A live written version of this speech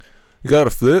You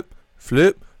gotta flip,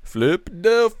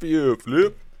 Philadelphia,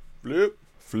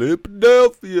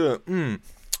 Philadelphia.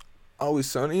 Always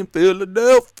sunny in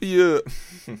Philadelphia.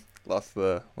 Lost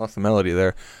the melody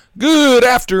there. Good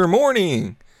after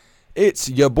morning. It's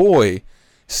ya boy,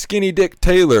 Skinny Dick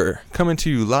Taylor, coming to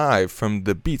you live from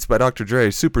the Beats by Dr. Dre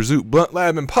Super Zoot Blunt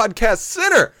Lab and Podcast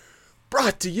Center.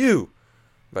 Brought to you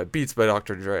by Beats by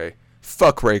Dr. Dre.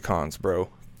 Fuck Raycons, bro.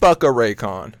 Fuck a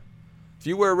Raycon. If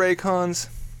you wear Raycons,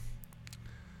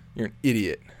 you're an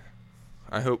idiot.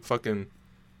 I hope Kim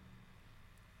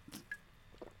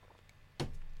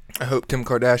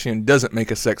Kardashian doesn't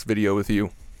make a sex video with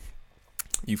you.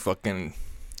 You fucking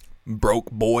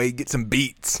broke boy. Get some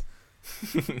beats.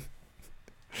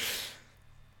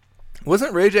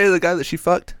 Wasn't Ray J the guy that she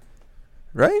fucked?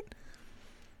 Right?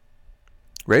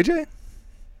 Ray J?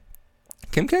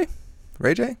 Kim K?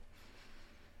 Ray J?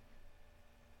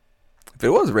 If it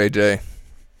was Ray J,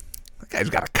 that guy's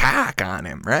got a cock on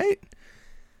him, right?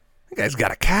 That guy's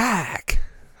got a cock.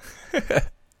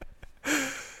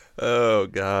 Oh,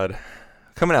 God.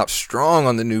 Coming out strong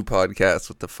on the new podcast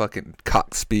with the fucking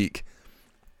cock speak.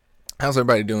 How's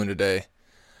everybody doing today?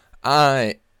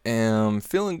 I am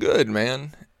feeling good,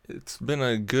 man. It's been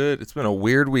a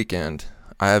weird weekend.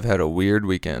 I have had a weird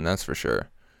weekend, that's for sure.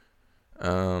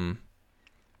 I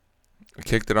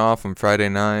kicked it off on Friday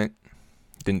night.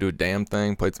 Didn't do a damn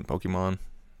thing. Played some Pokemon.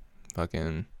 I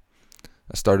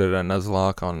started a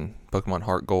Nuzlocke on Pokemon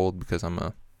Heart Gold because I'm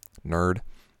a nerd.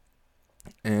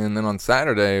 And then on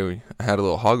Saturday, I had a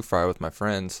little hog fry with my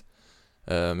friends.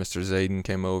 Mr. Zayden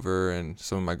came over, and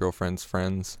some of my girlfriend's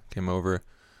friends came over.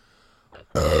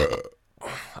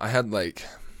 I had like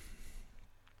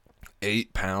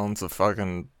 8 pounds of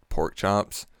fucking pork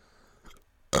chops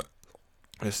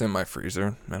just in my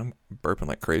freezer. Man, I'm burping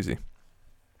like crazy.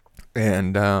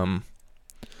 And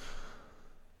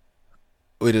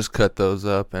we just cut those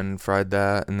up and fried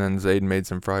that. And then Zayden made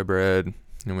some fry bread.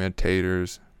 And we had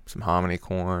taters, some hominy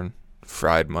corn,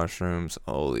 fried mushrooms.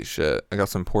 Holy shit. I got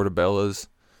some portobellos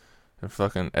and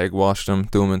fucking egg washed them,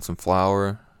 threw them in some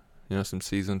flour, some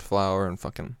seasoned flour, and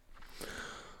fucking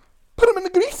put them in the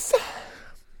grease.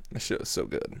 That shit was so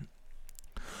good.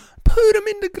 Put them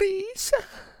in the grease.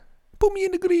 Put me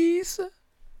in the grease.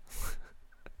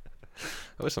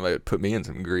 I wish somebody would put me in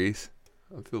some grease.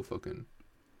 I feel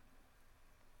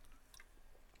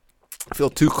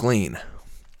too clean.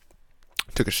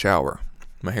 Took a shower.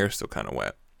 My hair's still kind of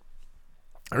wet.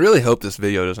 I really hope this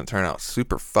video doesn't turn out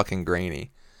super fucking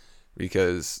grainy,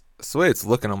 because that's the way it's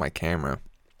looking on my camera.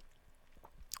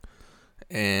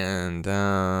 And,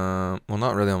 well,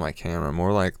 not really on my camera.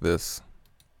 More like this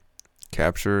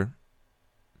capture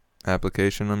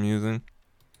application I'm using.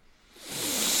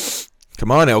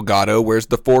 Come on, Elgato, where's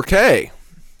the 4K?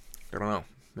 I don't know.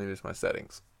 Maybe it's my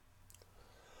settings.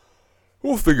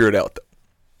 We'll figure it out, though.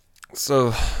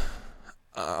 So,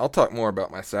 I'll talk more about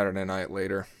my Saturday night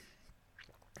later.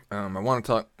 I want to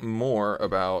talk more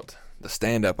about the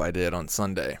stand-up I did on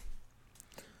Sunday,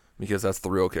 because that's the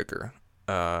real kicker.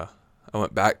 I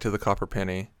went back to the Copper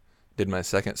Penny, did my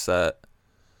second set,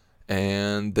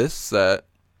 and this set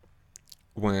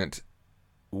went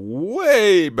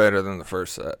way better than the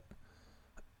first set.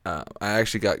 I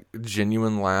actually got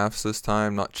genuine laughs this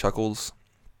time, not chuckles.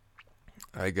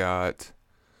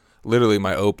 Literally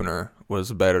my opener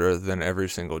was better than every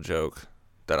single joke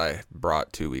that I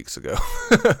brought 2 weeks ago.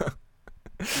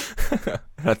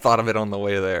 I thought of it on the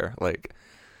way there. Like,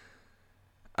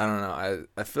 I don't know.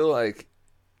 I feel like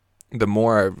the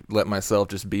more I let myself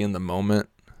just be in the moment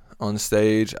on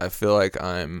stage, I feel like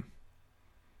I'm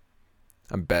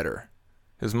better.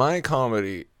 Because my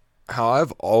comedy, how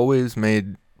I've always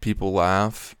made people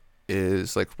laugh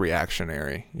is like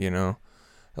reactionary,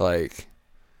 like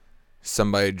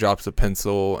somebody drops a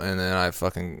pencil and then I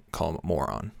fucking call them a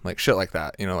moron, like shit like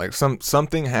that, like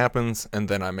something happens and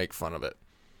then I make fun of it.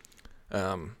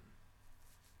 I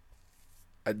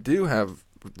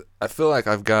feel like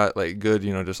I've got like good,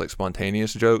 just like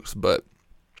spontaneous jokes, but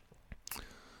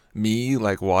me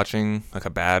like watching like a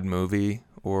bad movie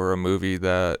or a movie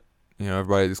that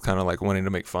everybody's kind of like wanting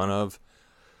to make fun of,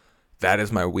 that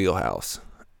is my wheelhouse.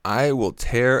 I will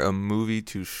tear a movie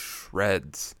to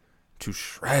shreds.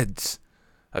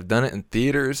 I've done it in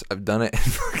theaters. I've done it in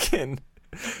fucking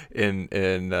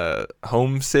in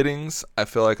home sittings. I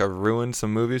feel like I've ruined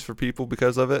some movies for people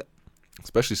because of it,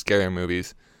 especially scary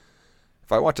movies.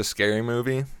 If I watch a scary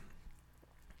movie,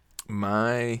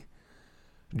 my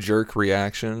jerk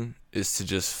reaction is to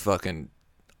just fucking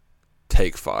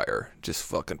take fire. Just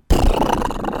fucking.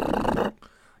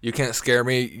 You can't scare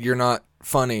me. You're not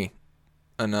funny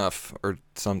enough, or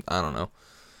I don't know.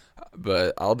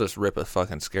 But I'll just rip a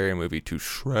fucking scary movie to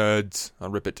shreds. I'll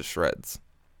rip it to shreds.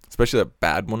 Especially a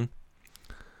bad one.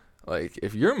 Like,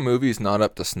 if your movie's not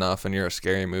up to snuff and you're a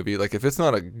scary movie, like, if it's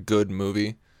not a good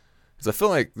movie, because I feel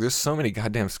like there's so many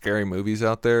goddamn scary movies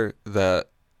out there that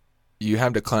you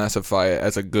have to classify it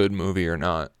as a good movie or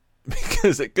not.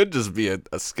 Because it could just be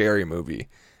a scary movie.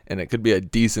 And it could be a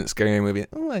decent scary movie.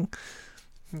 Oh, I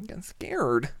got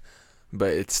scared.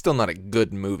 But it's still not a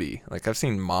good movie. Like, I've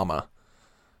seen Mama.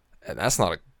 And that's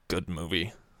not a good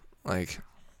movie. Like,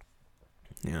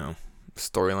 you know,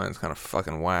 storyline's kind of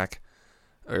fucking whack.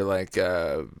 Or like,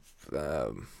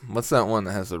 what's that one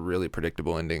that has a really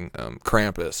predictable ending?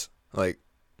 Krampus. Like,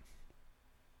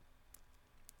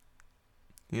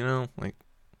 you know, like,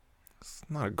 it's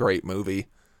not a great movie.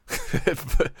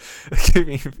 But I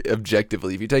mean,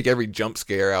 objectively, if you take every jump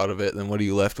scare out of it, then what are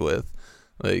you left with?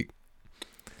 Like,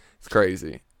 it's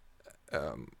crazy.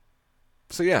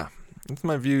 So yeah, that's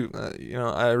my view. You know,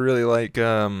 I really like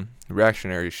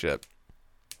reactionary shit.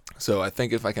 So I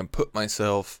think if I can put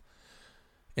myself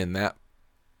in that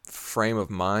frame of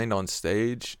mind on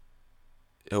stage,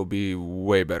 it'll be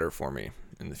way better for me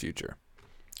in the future.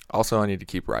 Also, I need to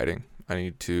keep writing. I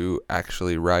need to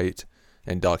actually write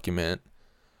and document.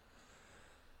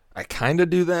 I kind of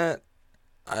do that.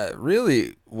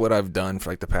 Really, what I've done for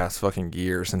like the past fucking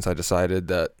year since I decided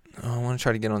that I want to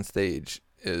try to get on stage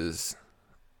is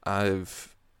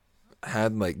I've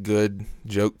had like good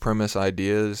joke premise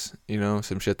ideas, you know,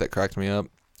 some shit that cracked me up,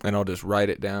 and I'll just write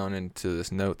it down into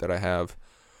this note that I have.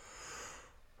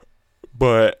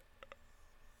 But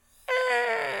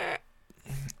I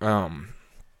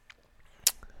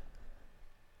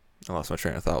lost my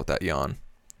train of thought with that yawn.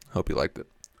 Hope you liked it.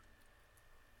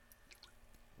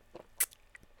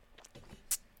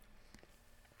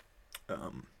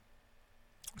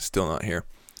 Still not here.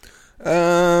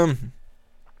 I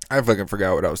fucking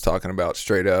forgot what I was talking about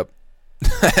straight up.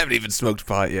 I haven't even smoked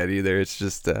pot yet either. It's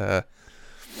just, it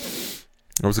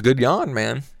was a good yawn,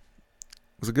 man. It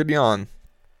was a good yawn.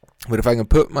 But if I can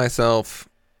put myself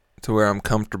to where I'm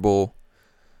comfortable,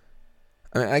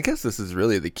 I mean, I guess this is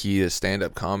really the key to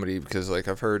stand-up comedy, because like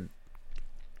I've heard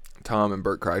Tom and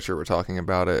Bert Kreischer were talking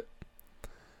about it,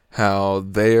 how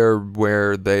they are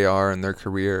where they are in their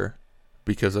career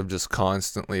because of just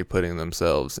constantly putting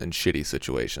themselves in shitty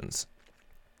situations.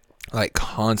 Like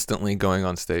constantly going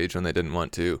on stage when they didn't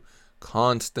want to,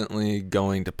 constantly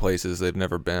going to places they've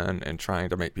never been and trying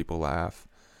to make people laugh,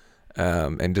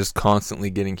 and just constantly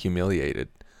getting humiliated.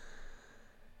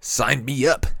 Sign me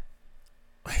up.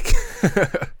 Like,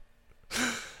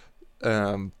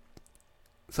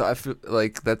 so I feel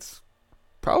like that's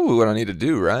probably what I need to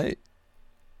do, right?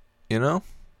 You know?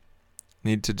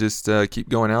 Need to just keep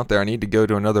going out there. I need to go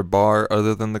to another bar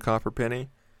other than the Copper Penny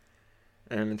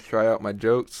and try out my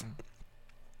jokes.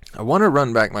 I want to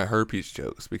run back my herpes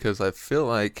jokes because I feel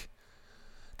like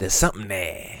there's something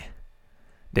there.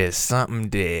 There's something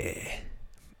there.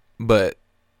 But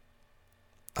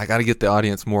I got to get the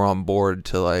audience more on board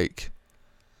to like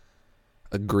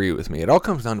agree with me. It all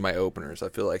comes down to my openers. I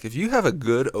feel like if you have a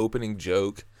good opening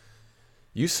joke,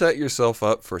 you set yourself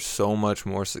up for so much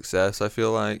more success, I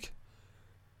feel like.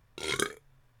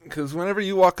 Because whenever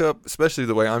you walk up, especially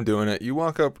the way I'm doing it, you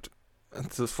walk up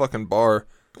to this fucking bar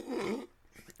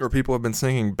where people have been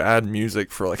singing bad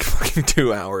music for like fucking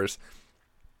 2 hours.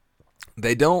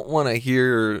 They don't want to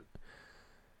hear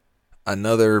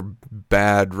another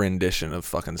bad rendition of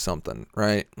fucking something,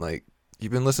 right? Like,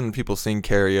 you've been listening to people sing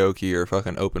karaoke or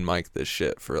fucking open mic this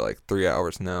shit for like 3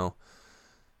 hours now.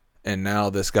 And now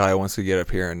this guy wants to get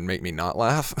up here and make me not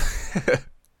laugh.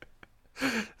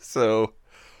 So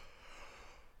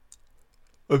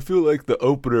I feel like the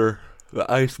opener, the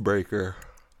icebreaker,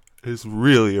 is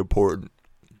really important.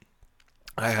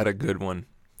 I had a good one.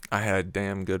 I had a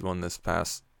damn good one this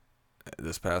past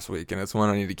week, and it's one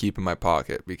I need to keep in my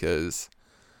pocket because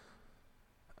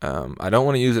I don't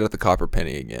want to use it at the Copper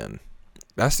Penny again.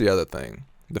 That's the other thing.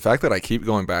 The fact that I keep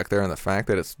going back there and the fact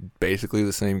that it's basically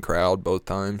the same crowd both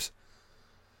times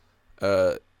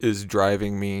is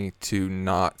driving me to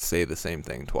not say the same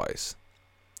thing twice.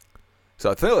 So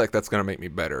I feel like that's going to make me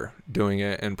better doing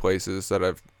it in places that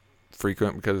I've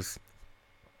frequent, because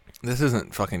this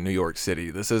isn't fucking New York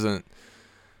City. This isn't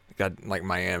like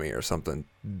Miami or something.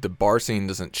 The bar scene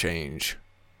doesn't change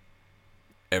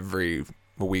every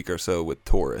week or so with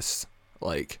tourists.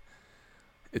 Like,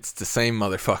 it's the same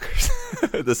motherfuckers.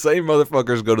 The same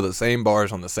motherfuckers go to the same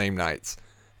bars on the same nights.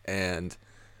 And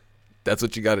that's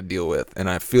what you got to deal with.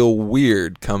 And I feel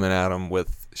weird coming at them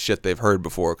with shit they've heard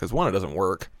before, because one, it doesn't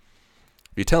work.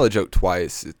 If you tell a joke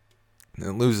twice, it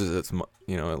loses its,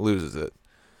 it loses it.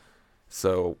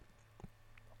 So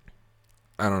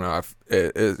I don't know.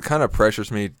 It kind of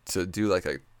pressures me to do like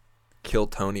a Kill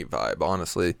Tony vibe,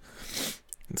 honestly.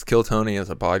 It's Kill Tony as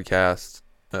a podcast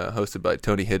hosted by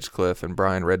Tony Hinchcliffe and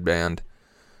Brian Redband.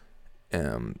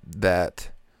 That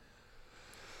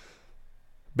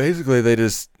basically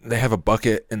they have a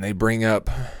bucket and they bring up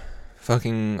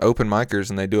fucking open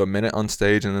micers and they do a minute on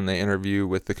stage and then they interview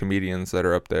with the comedians that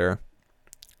are up there.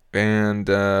 And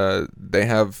they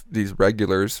have these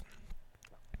regulars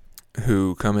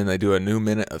who come in, they do a new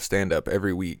minute of stand-up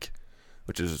every week,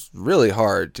 which is really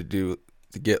hard to do,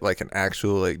 to get like an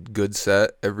actual like good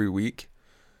set every week.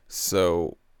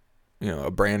 So,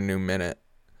 a brand new minute.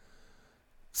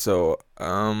 So,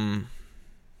 I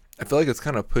feel like it's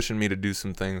kind of pushing me to do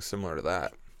some things similar to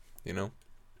that,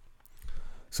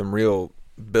 Some real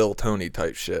Bill Tony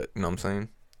type shit, you know what I'm saying?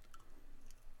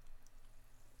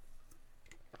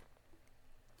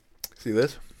 See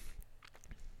this?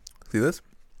 See this?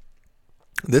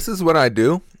 This is what I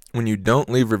do when you don't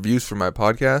leave reviews for my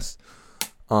podcast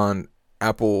on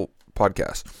Apple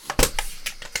Podcasts.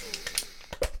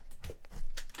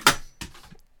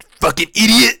 Fucking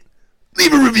idiot!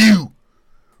 Leave a review!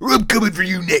 Or I'm coming for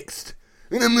you next.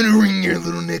 And I'm gonna wring your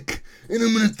little neck. And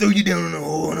I'm gonna throw you down in a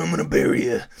hole and I'm gonna bury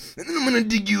you. And then I'm gonna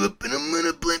dig you up and I'm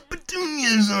gonna plant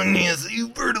petunias on you so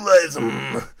you fertilize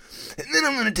them. And then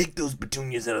I'm gonna take those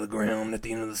petunias out of the ground at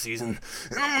the end of the season.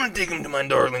 And I'm gonna take them to my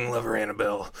darling lover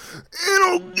Annabelle. And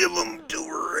I'll give them to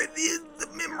her. And the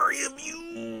memory of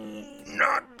you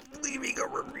not leaving a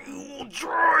review will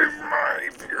drive my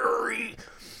fury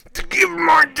to give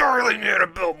my darling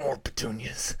Annabelle more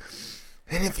petunias.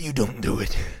 And if you don't do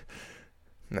it,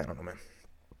 I don't know, man.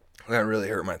 That really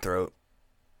hurt my throat.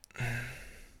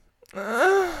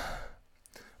 That'll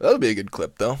be a good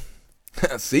clip, though.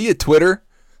 See you, Twitter.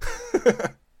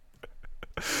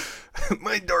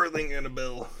 My darling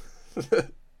Annabelle.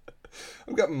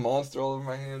 I've got monster all over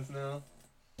my hands now.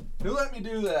 Who let me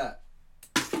do that?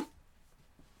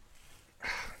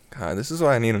 God, this is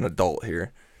why I need an adult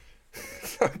here.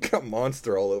 I've got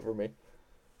monster all over me.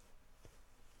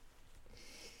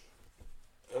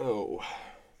 Oh.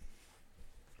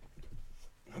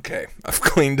 Okay, I've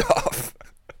cleaned off.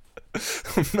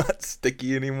 I'm not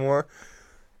sticky anymore.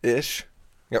 Ish.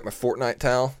 Got my Fortnite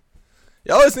towel.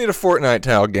 You always need a Fortnite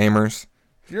towel, gamers.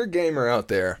 If you're a gamer out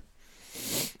there,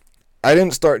 I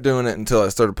didn't start doing it until I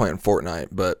started playing Fortnite,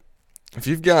 but if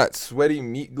you've got sweaty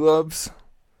meat gloves,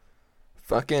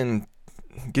 fucking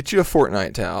get you a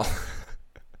Fortnite towel.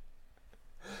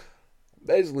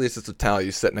 Basically, it's just a towel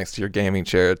you set next to your gaming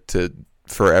chair to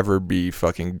forever be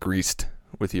fucking greased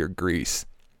with your grease.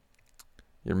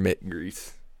 Your mitt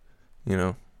grease.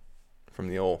 From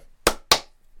the old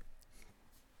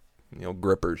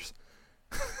grippers.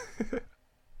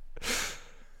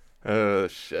 Oh,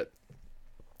 shit.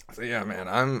 So, yeah, man,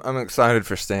 I'm excited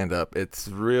for stand-up. It's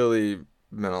really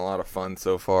been a lot of fun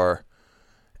so far.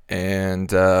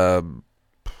 And I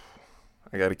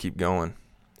got to keep going.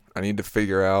 I need to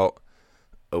figure out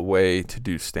a way to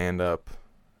do stand-up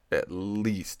at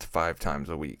least 5 times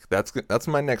a week. That's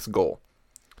my next goal.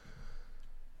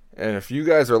 And if you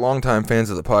guys are longtime fans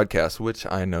of the podcast, which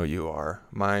I know you are,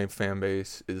 my fan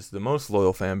base is the most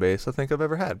loyal fan base I think I've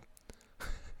ever had.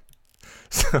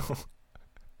 So,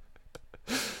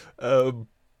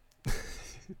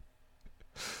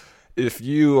 if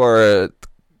you are a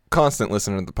constant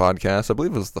listener to the podcast, I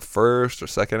believe it was the first or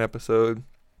second episode,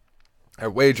 I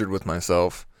wagered with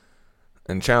myself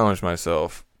and challenged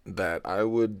myself that I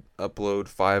would upload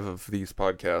 5 of these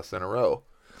podcasts in a row.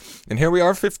 And here we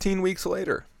are 15 weeks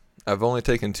later. I've only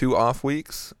taken 2 off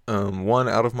weeks, one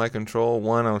out of my control,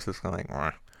 one I was just kind of like,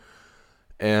 wah.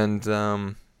 And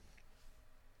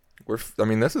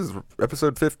this is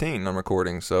episode 15 I'm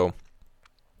recording, so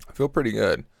I feel pretty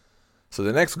good. So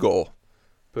the next goal,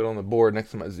 put on the board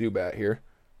next to my Zubat here,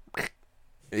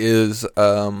 is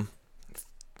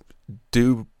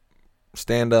do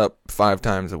stand up 5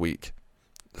 times a week.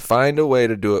 Find a way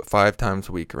to do it 5 times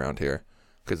a week around here,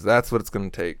 because that's what it's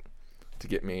going to take to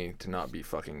get me to not be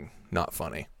fucking not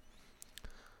funny.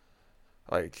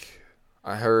 Like,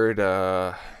 I heard,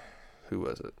 who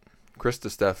was it? Chris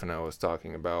DiStefano was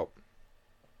talking about,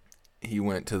 he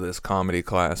went to this comedy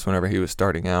class whenever he was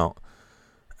starting out,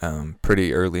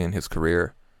 pretty early in his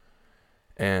career.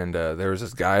 And there was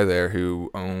this guy there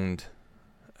who owned,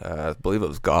 I believe it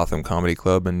was Gotham Comedy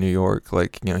Club in New York.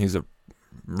 Like, he's a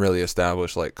really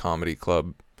established, like, comedy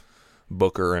club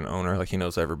booker and owner. Like, he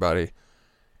knows everybody.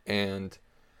 And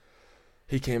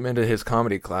he came into his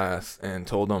comedy class and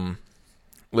told them,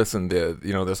 listen,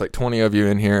 there's like 20 of you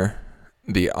in here.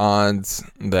 The odds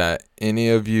that any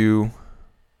of you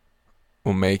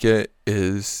will make it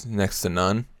is next to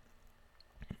none.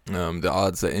 The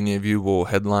odds that any of you will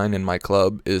headline in my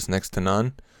club is next to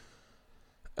none.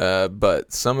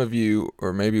 But some of you,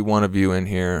 or maybe one of you in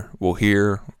here, will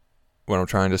hear what I'm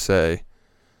trying to say.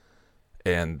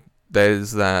 And that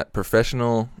is that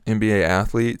professional NBA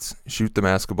athletes shoot the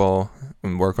basketball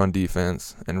and work on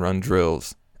defense and run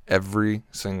drills every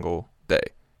single day.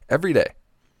 Every day.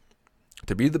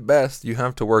 To be the best, you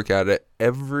have to work at it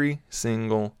every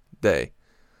single day.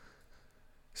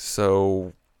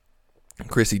 So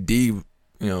Chrissy D,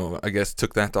 I guess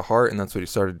took that to heart, and that's what he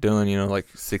started doing, like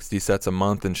 60 sets a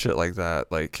month and shit like that.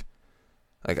 Like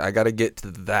I got to get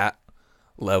to that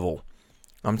level.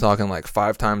 I'm talking like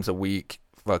 5 times a week,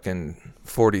 fucking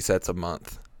 40 sets a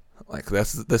month. Like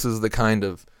this is the kind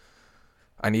of,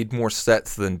 I need more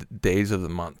sets than days of the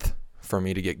month for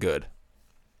me to get good.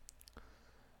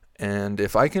 And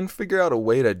if I can figure out a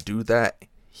way to do that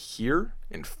here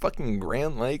in fucking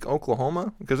Grand Lake,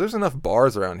 Oklahoma, because there's enough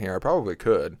bars around here, I probably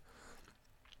could.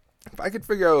 If I could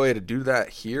figure out a way to do that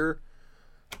here,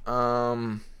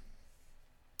 that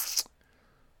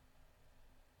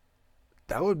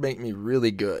would make me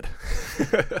really good.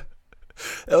 That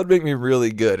would make me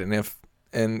really good.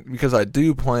 And because I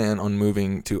do plan on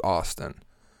moving to Austin,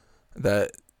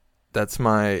 that's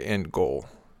my end goal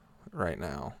right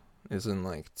now. Is in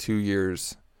like 2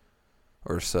 years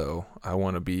or so, I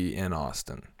want to be in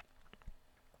Austin.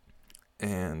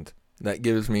 And that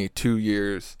gives me 2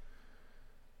 years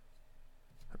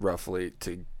roughly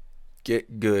to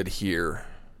get good here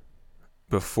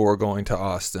before going to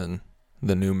Austin,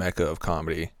 the new mecca of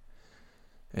comedy,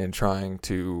 and trying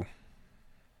to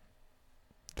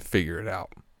figure it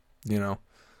out,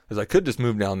 because I could just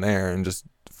move down there and just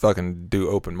fucking do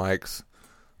open mics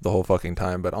the whole fucking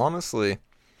time. But honestly,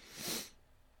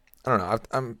 I don't know.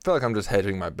 I feel like I'm just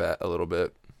hedging my bet a little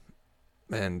bit,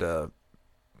 and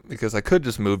because I could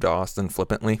just move to Austin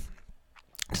flippantly,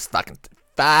 just fuck it,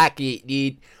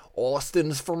 dude.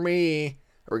 Austin's for me.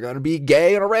 We're gonna be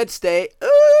gay in a red state.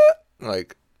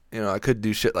 Like, I could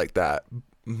do shit like that,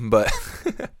 but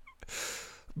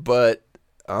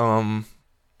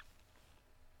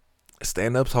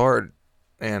stand-up's hard,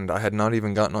 and I had not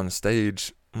even gotten on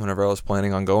stage whenever I was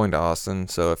planning on going to Austin.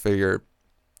 So I figure,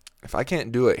 if I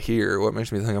can't do it here, what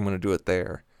makes me think I'm going to do it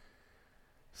there?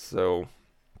 So,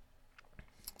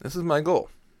 this is my goal.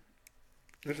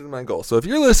 So if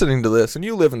you're listening to this and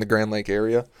you live in the Grand Lake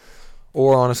area,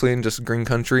 or honestly in just green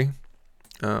country,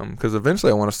 because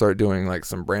eventually I want to start doing like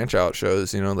some branch out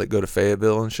shows, like go to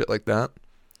Fayetteville and shit like that.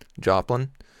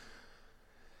 Joplin.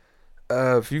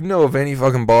 If you know of any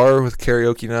fucking bar with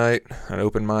karaoke night, an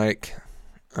open mic,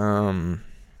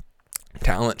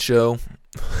 talent show,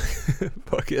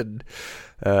 fucking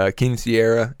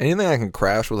quinceañera, anything I can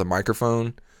crash with a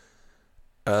microphone,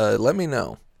 let me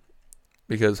know,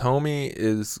 because homie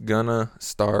is gonna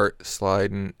start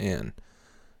sliding in,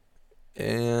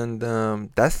 and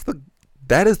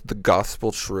that is the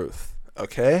gospel truth.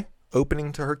 Okay,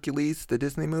 opening to Hercules, the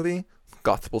Disney movie,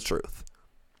 gospel truth.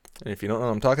 And if you don't know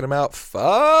what I'm talking about,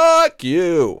 fuck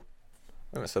you.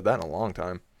 I haven't said that in a long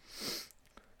time.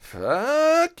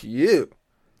 Fuck you,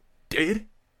 dude.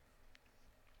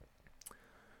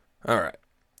 Alright.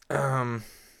 What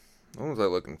was I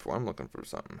looking for? I'm looking for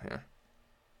something here.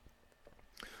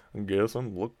 I guess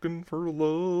I'm looking for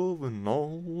love in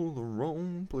all the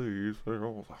wrong places.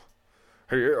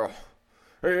 Yeah.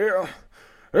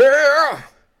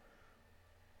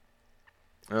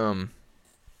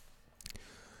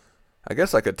 I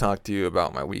guess I could talk to you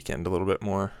about my weekend a little bit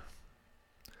more.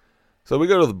 So we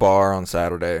go to the bar on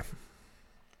Saturday,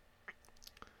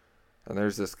 and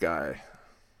there's this guy.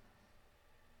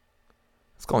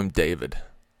 Let's call him David.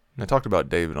 And I talked about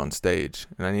David on stage,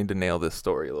 and I need to nail this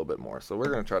story a little bit more. So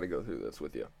we're going to try to go through this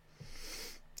with you.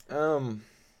 God,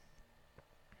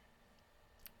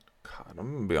 I'm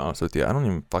going to be honest with you. I don't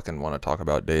even fucking want to talk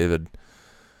about David.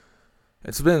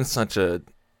 It's been such a...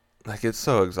 it's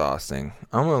so exhausting.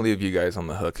 I'm going to leave you guys on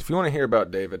the hook. If you want to hear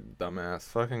about David, dumbass,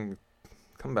 fucking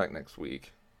come back next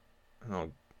week.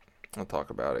 And I'll talk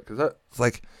about it. Because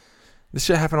that's this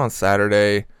shit happened on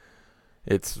Saturday.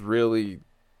 It's really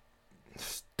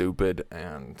stupid,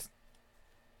 and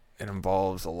it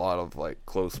involves a lot of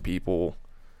close people,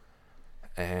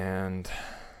 and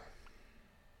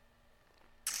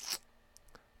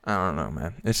I don't know,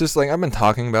 man. It's just I've been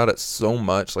talking about it so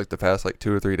much the past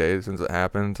 2 or 3 days since it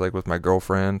happened, with my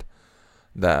girlfriend,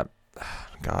 that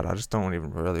God, I just don't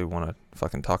even really want to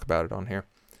fucking talk about it on here.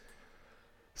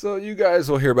 So you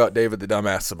guys will hear about David the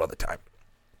dumbass some other time.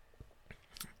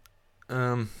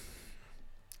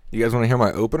 You guys want to hear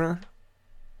my opener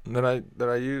that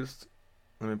I used?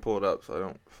 Let me pull it up so I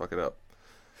don't fuck it up.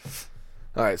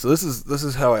 All right, so this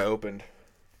is how I opened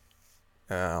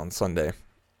on Sunday.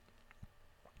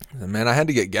 And man, I had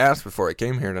to get gas before I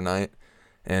came here tonight,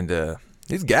 and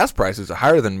these gas prices are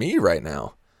higher than me right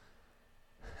now,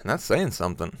 and that's saying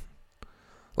something.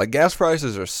 Like, gas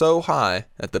prices are so high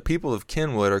that the people of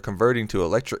Kenwood are converting to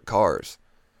electric cars.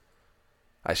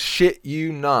 I shit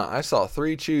you not. I saw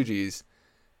 3 Chugis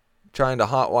trying to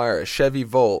hotwire a Chevy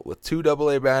Volt with 2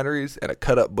 AA batteries and a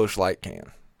cut-up Busch Light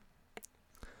can.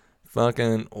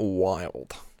 Fucking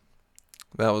wild.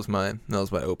 That was my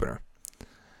opener.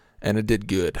 And it did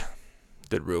good.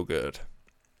 Did real good.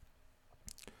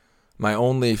 My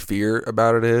only fear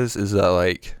about it is that,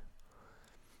 like,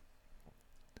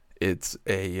 it's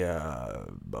a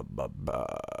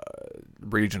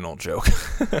regional joke.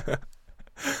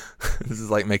 This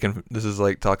is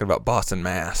like talking about Boston,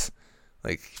 Mass.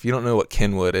 Like, if you don't know what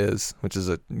Kenwood is, which is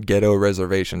a ghetto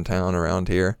reservation town around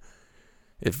here,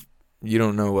 if you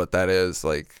don't know what that is,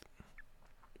 like,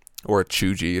 or a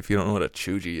Chuji, if you don't know what a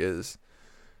Chuji is,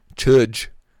 Chuj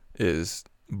is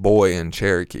boy in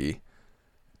Cherokee.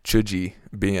 Chuji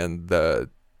being the,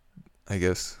 I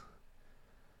guess,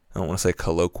 I don't want to say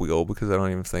colloquial because I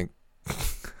don't even think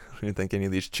any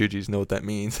of these Chujis know what that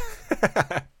means.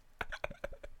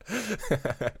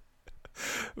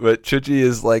 But Chuji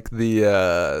is like the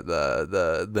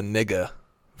nigga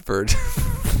for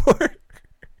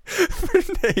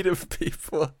native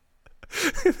people,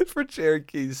 for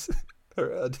Cherokees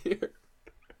around here.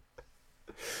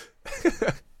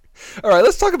 All right,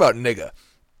 let's talk about nigga.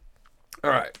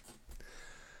 All right,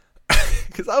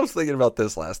 because I was thinking about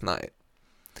this last night.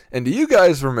 And do you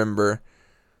guys remember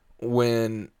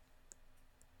when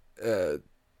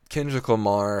Kendrick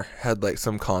Lamar had like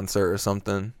some concert or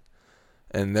something,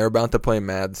 and they're about to play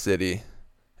Mad City,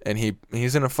 and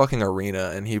he's in a fucking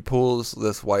arena, and he pulls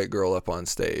this white girl up on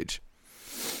stage,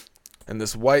 and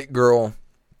this white girl,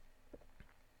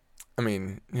 I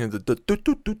mean, you know,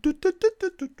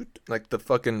 like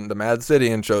the Mad City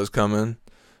intro's coming,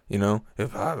 you know,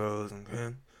 if I wasn't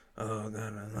good, oh,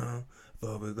 gonna know.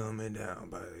 But we're coming down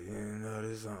by the end of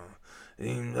the song.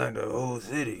 Seems like the whole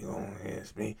city gonna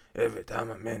against me. Every time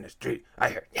I'm in the street, I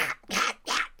hear yeah, yeah,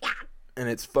 yeah, yeah. And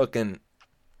it's fucking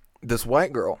this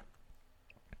white girl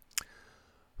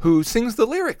who sings the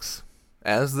lyrics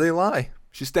as they lie.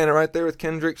 She's standing right there with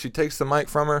Kendrick. She takes the mic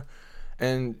from her,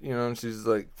 and you know, she's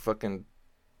like fucking.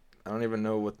 I don't even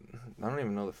know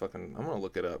the fucking. I'm gonna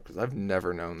look it up because I've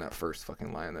never known that first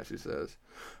fucking line that she says.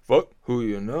 Fuck who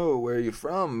you know, where you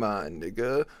from, my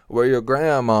nigga. Where your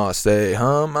grandma stay,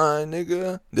 huh, my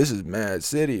nigga. This is Mad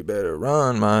City, better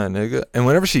run, my nigga. And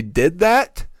whenever she did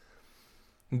that,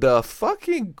 the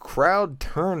fucking crowd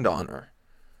turned on her.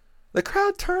 The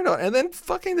crowd turned on, and then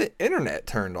fucking the internet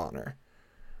turned on her.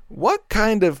 What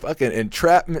kind of fucking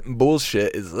entrapment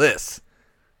bullshit is this?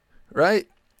 Right?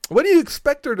 What do you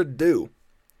expect her to do?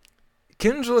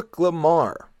 Kendrick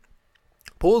Lamar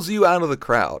pulls you out of the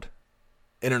crowd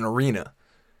in an arena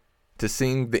to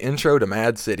sing the intro to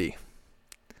Mad City.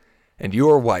 And you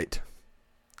are white.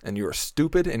 And you are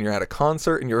stupid. And you're at a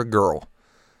concert. And you're a girl.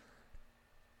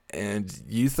 And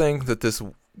you think that this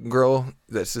girl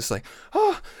that's just like,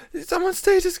 oh, I'm on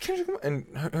stage. It's Kendrick Lamar.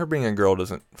 And her being a girl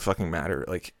doesn't fucking matter.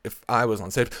 Like, if I was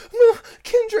on stage, no,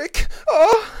 Kendrick.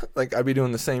 Oh, like, I'd be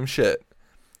doing the same shit.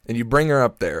 And you bring her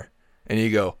up there, and you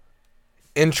go,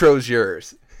 intro's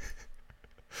yours.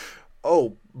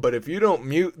 Oh, but if you don't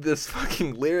mute this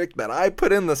fucking lyric that I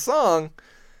put in the song,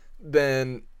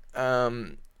 then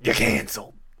you're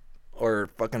canceled. Or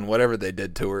fucking whatever they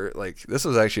did to her. Like, this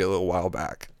was actually a little while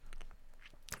back.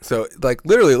 So, like,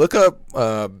 literally, look up,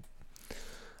 I'm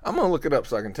going to look it up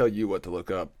so I can tell you what to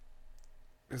look up.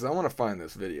 Because I want to find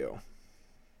this video.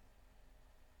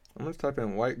 I'm going to type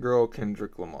in white girl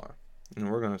Kendrick Lamar. And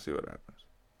we're going to see what happens.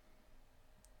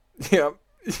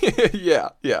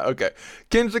 Yeah, okay.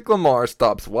 Kendrick Lamar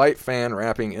stops white fan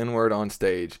rapping N-word on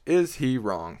stage. Is he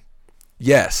wrong?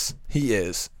 Yes, he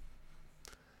is.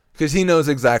 Because he knows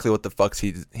exactly what the fuck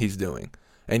he's doing.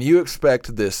 And you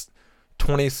expect this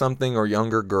 20-something or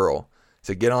younger girl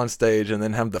to get on stage and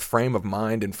then have the frame of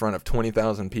mind in front of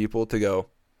 20,000 people to go,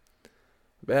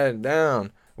 bend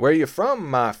down. Where you from,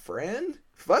 my friend?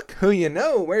 Fuck who you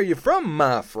know. Where you from,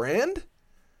 my friend?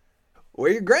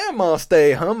 Where your grandma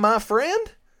stay, huh, my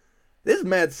friend? This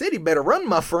Mad City better run,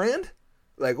 my friend.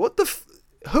 Like, what the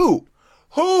who?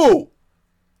 Who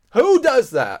does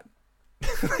that?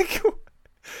 Like,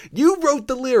 you wrote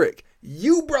the lyric.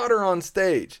 You brought her on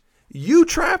stage. You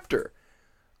trapped her.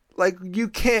 Like, you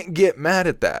can't get mad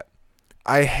at that.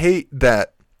 I hate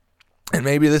that. And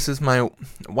maybe this is my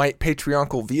white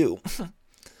patriarchal view.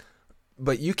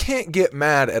 But you can't get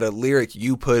mad at a lyric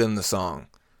you put in the song.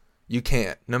 You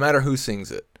can't, no matter who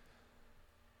sings it.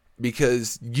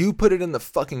 Because you put it in the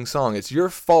fucking song. It's your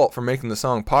fault for making the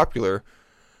song popular.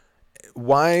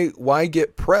 Why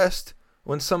get pressed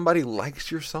when somebody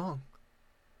likes your song?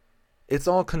 It's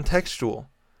all contextual.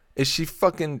 Is she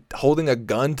fucking holding a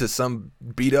gun to some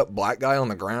beat up black guy on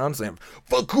the ground saying,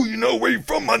 "Fuck who you know, where you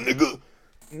from, my nigga"?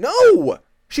 No!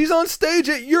 She's on stage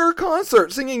at your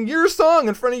concert singing your song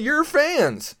in front of your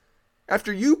fans.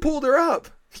 After you pulled her up.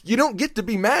 You don't get to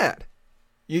be mad.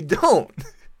 You don't.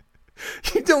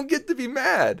 You don't get to be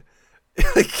mad.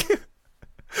 Like,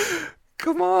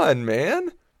 come on,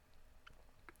 man.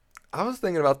 I was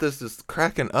thinking about this just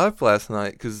cracking up last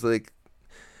night because, like,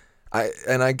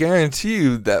 I guarantee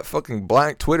you that fucking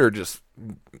Black Twitter just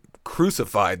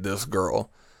crucified this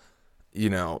girl. You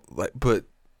know, like, but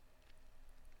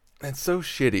it's so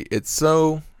shitty. It's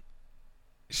so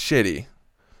shitty.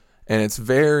 And it's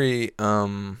very,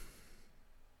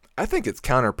 I think it's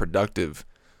counterproductive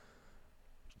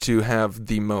to have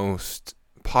the most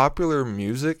popular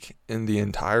music in the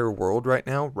entire world right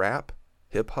now, rap,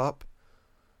 hip hop,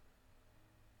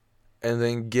 and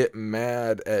then get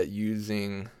mad at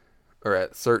using, or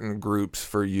at certain groups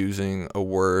for using a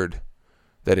word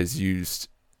that is used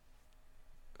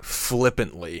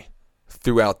flippantly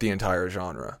throughout the entire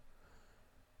genre.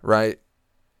 Right?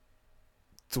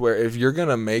 To where if you're going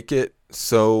to make it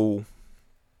so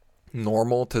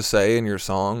normal to say in your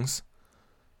songs,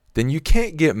 then you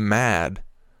can't get mad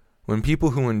when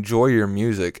people who enjoy your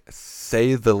music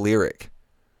say the lyric.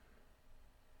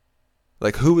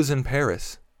 Like, who was in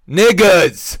Paris?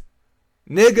 Niggas!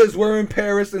 Niggas were in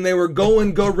Paris and they were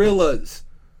going gorillas.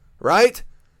 Right?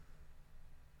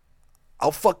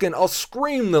 I'll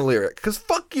scream the lyric, because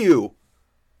fuck you.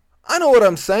 I know what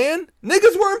I'm saying.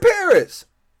 Niggas were in Paris.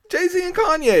 Jay-Z and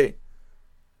Kanye.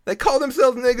 They call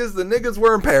themselves niggas. The niggas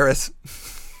were in Paris.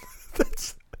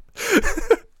 That's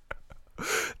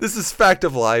this is fact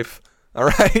of life. All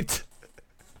right?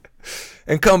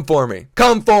 And come for me.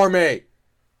 Come for me.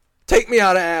 Take me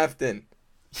out of Afton.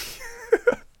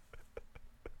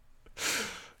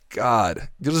 God.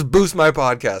 You'll just boost my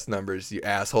podcast numbers, you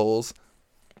assholes.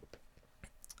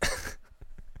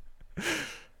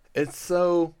 It's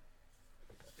so...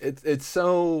 It's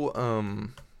so, I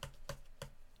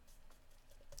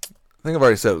think I've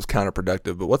already said it was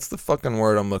counterproductive, but what's the fucking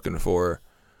word I'm looking for?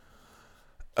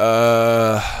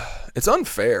 It's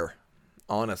unfair,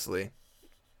 honestly.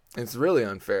 It's really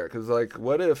unfair, because, like,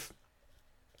 what if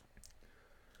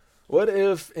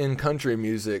in country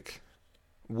music,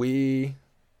 we,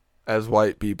 as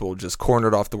white people, just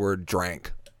cornered off the word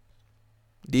drank?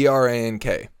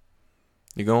 D-R-A-N-K.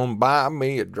 You gonna buy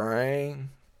me a drink?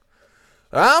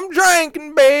 I'm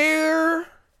drinking beer.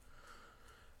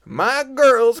 My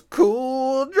girl's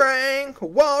cool drink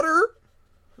water.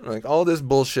 Like all this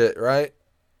bullshit, right?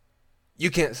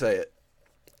 You can't say it.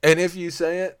 And if you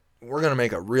say it, we're going to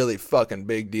make a really fucking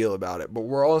big deal about it. But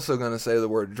we're also going to say the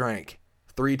word drink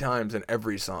 3 times in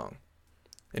every song.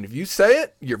 And if you say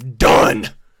it, you're done.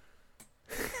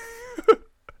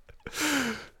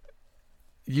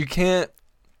 You can't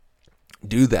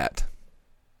do that.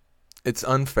 It's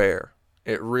unfair.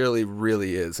 It really,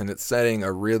 really is. And it's setting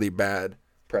a really bad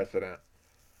precedent.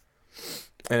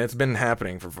 And it's been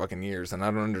happening for fucking years. And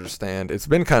I don't understand. It's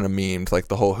been kind of memed, like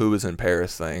the whole who was in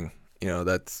Paris thing. You know,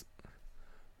 that's...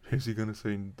 Is he going to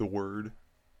say the word?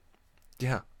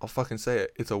 Yeah, I'll fucking say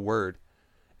it. It's a word.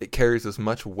 It carries as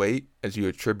much weight as you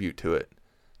attribute to it.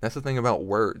 That's the thing about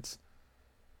words.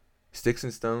 Sticks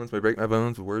and stones may break my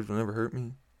bones, but words will never hurt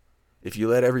me. If you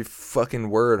let every fucking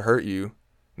word hurt you,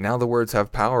 now the words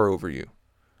have power over you.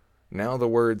 Now the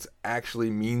words actually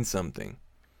mean something.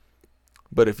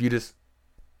 But if you just...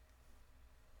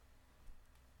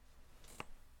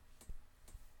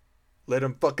 let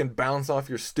them fucking bounce off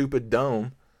your stupid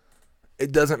dome,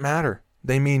 it doesn't matter.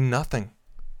 They mean nothing.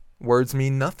 Words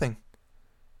mean nothing.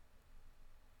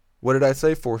 What did I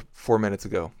say four minutes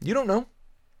ago? You don't know.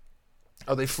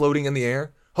 Are they floating in the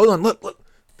air? Hold on, look.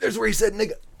 There's where he said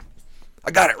nigga.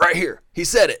 I got it right here. He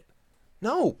said it.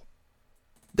 No.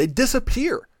 They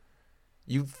disappear.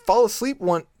 You fall asleep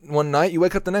one night, you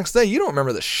wake up the next day, you don't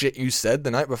remember the shit you said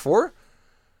the night before.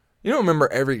 You don't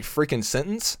remember every freaking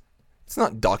sentence. It's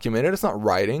not documented. It's not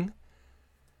writing.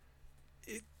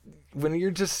 When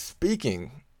you're just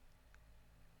speaking,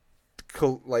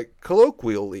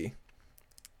 colloquially,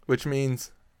 which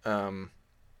means, how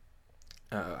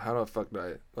the fuck do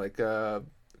I, like,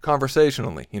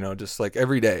 conversationally, you know, just like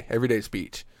everyday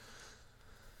speech.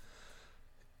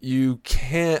 You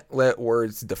can't let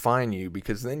words define you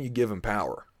because then you give them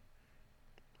power.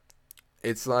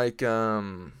 It's like, I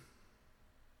don't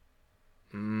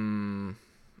know.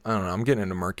 I'm getting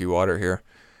into murky water here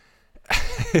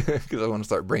because I want to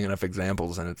start bringing up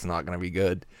examples, and it's not going to be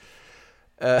good.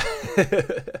 Uh,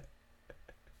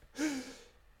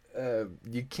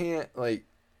 you can't, like,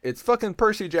 it's fucking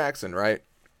Percy Jackson, right?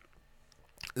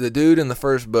 The dude in the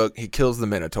first book, he kills the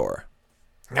Minotaur.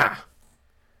 Ah.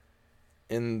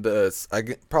 In the,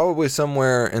 probably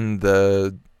somewhere in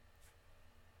the,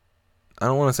 I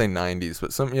don't want to say 90s, but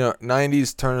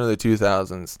 90s, turn of the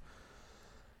 2000s,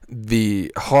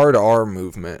 the hard R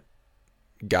movement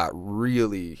got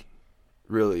really,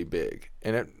 really big.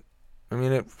 And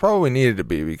it probably needed to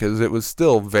be because it was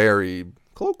still very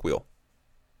colloquial.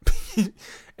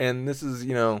 And this is,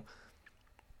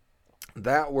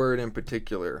 that word in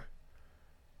particular,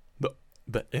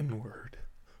 the N word,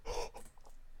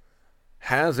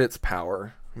 has its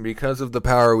power because of the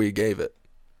power we gave it.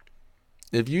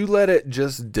 If you let it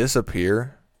just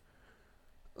disappear,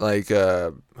 like,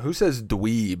 who says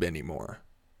dweeb anymore?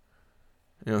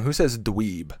 Who says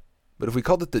dweeb? But if we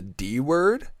called it the D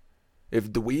word,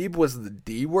 if dweeb was the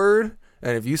D word,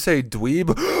 and if you say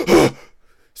dweeb,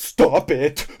 stop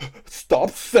it!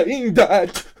 Stop saying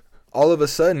that! All of a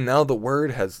sudden, now the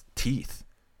word has teeth.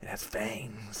 It has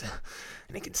fangs.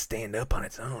 And it can stand up on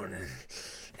its own.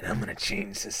 And I'm gonna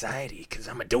change society because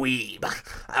I'm a dweeb.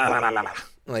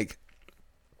 Like,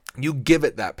 you give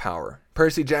it that power.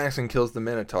 Percy Jackson kills the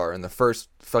Minotaur in the first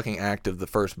fucking act of the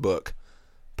first book.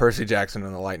 Percy Jackson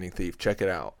and the Lightning Thief. Check it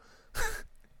out.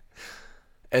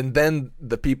 And then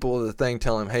the people of the thing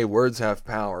tell him, hey, words have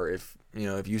power. If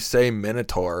you say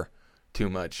Minotaur too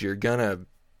much, you're gonna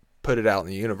put it out in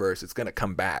the universe. It's gonna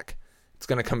come back. It's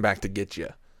gonna come back to get you.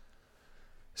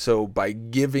 So by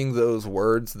giving those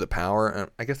words the power,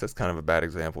 and I guess that's kind of a bad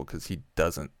example because he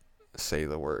doesn't say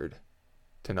the word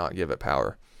to not give it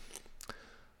power.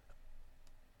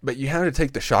 But you have to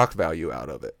take the shock value out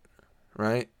of it,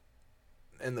 right?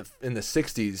 In the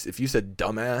 60s, if you said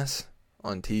dumbass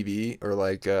on TV or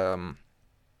like, I don't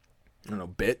know,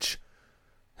 bitch,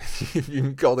 if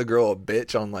you called a girl a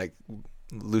bitch on like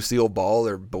Lucille Ball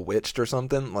or Bewitched or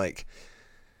something, like,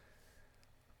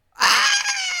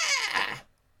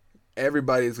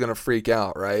 everybody's going to freak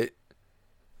out, right?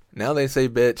 Now they say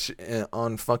bitch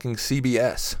on fucking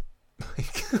CBS.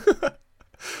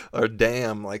 Or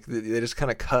damn, like they just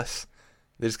kind of cuss.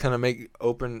 They just kind of make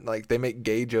open, like they make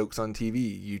gay jokes on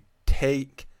TV. You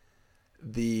take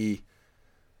the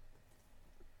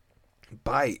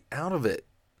bite out of it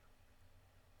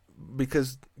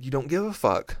because you don't give a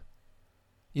fuck.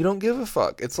 You don't give a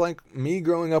fuck. It's like me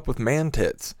growing up with man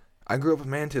tits. I grew up with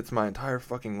man tits my entire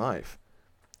fucking life.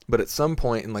 But at some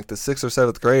point in like the 6th or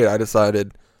 7th grade, I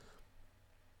decided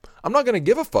I'm not going to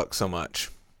give a fuck so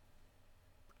much.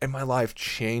 And my life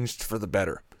changed for the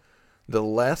better. The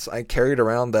less I carried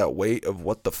around that weight of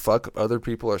what the fuck other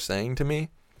people are saying to me,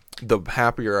 the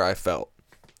happier I felt.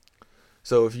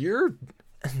 So if you're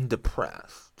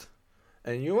depressed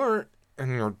and you're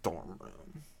in your dorm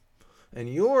room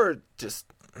and you're just,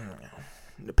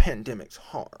 the pandemic's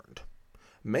hard,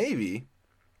 maybe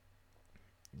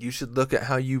you should look at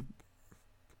how you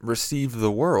receive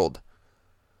the world.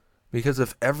 Because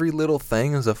if every little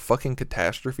thing is a fucking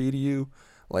catastrophe to you,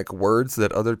 like words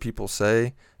that other people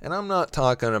say, and I'm not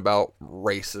talking about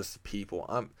racist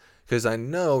people, because I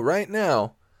know right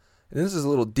now, and this is a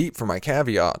little deep for my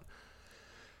caveat,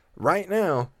 right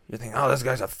now, you're thinking, oh, this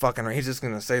guy's a fucking, he's just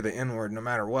going to say the N-word no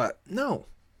matter what. No.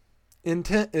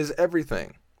 Intent is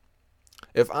everything.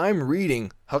 If I'm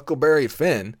reading Huckleberry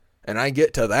Finn, and I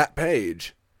get to that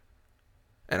page,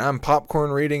 and I'm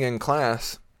popcorn reading in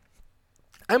class,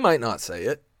 I might not say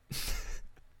it.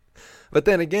 But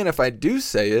then again, if I do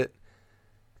say it,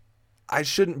 I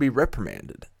shouldn't be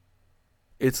reprimanded.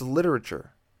 It's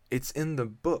literature. It's in the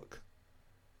book.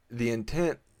 The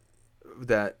intent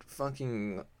that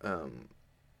fucking,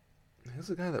 who's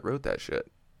the guy that wrote that shit?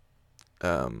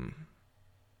 Why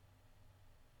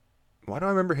do I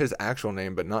remember his actual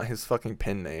name, but not his fucking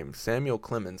pen name? Samuel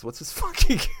Clemens. What's his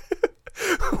fucking...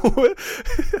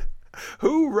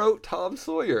 Who wrote Tom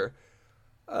Sawyer?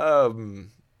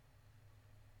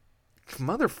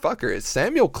 Motherfucker, it's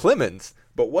Samuel Clemens,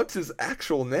 but what's his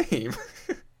actual name?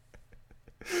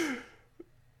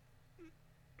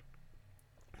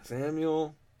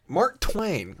 Mark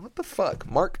Twain. What the fuck?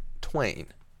 Mark Twain.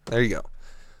 There you go.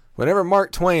 Whenever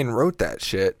Mark Twain wrote that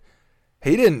shit,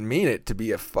 he didn't mean it to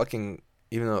be a fucking,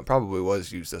 even though it probably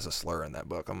was used as a slur in that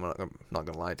book. I'm not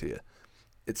gonna lie to you.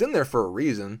 It's in there for a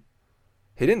reason.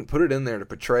 He didn't put it in there to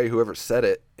portray whoever said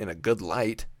it in a good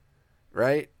light,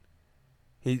 right?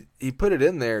 He put it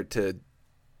in there to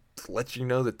let you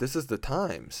know that this is the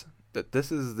times. That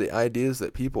this is the ideas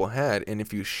that people had. And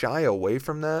if you shy away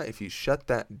from that, if you shut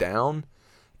that down,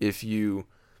 if you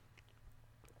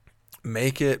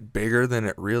make it bigger than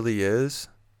it really is,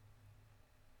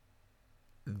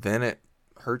 then it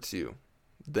hurts you.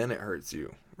 Then it hurts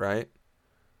you, right?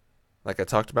 Like I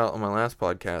talked about on my last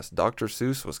podcast, Dr.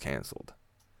 Seuss was canceled.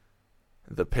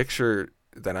 The picture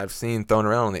that I've seen thrown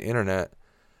around on the internet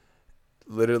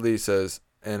literally says,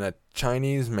 and a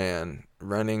Chinese man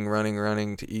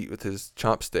running to eat with his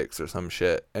chopsticks or some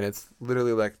shit. And it's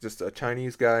literally like just a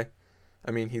Chinese guy.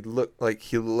 I mean, he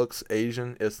looks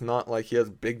Asian. It's not like he has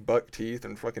big buck teeth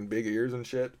and fucking big ears and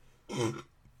shit.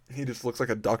 He just looks like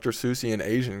a Dr. Seussian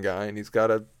Asian guy, and he's got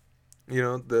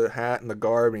the hat and the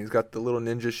garb, and he's got the little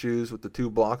ninja shoes with the 2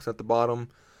 blocks at the bottom.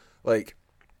 Like,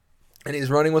 and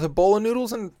he's running with a bowl of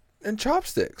noodles and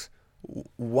chopsticks.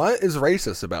 What is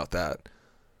racist about that?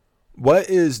 What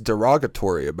is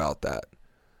derogatory about that?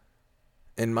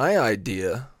 In my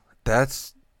idea,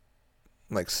 that's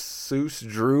like Seuss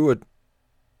drew a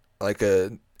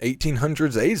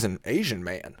 1800s Asian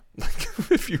man. Like,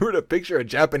 if you were to picture a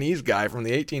Japanese guy from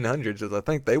the 1800s, as I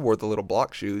think they wore the little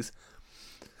block shoes,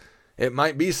 it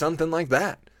might be something like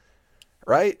that,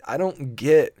 right? I don't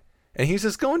get. And he's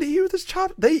just going to eat with his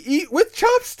They eat with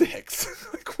chopsticks.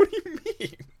 Like, what do you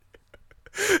mean?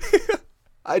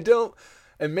 I don't.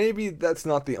 And maybe that's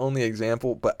not the only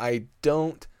example, but I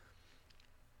don't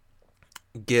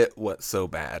get what's so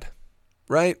bad,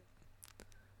 right?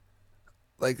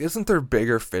 Like, isn't there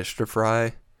bigger fish to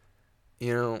fry?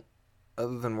 Other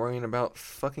than worrying about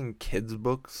fucking kids'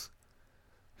 books?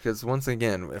 Because once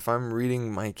again, if I'm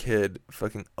reading my kid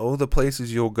fucking, oh, the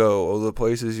places you'll go, oh, the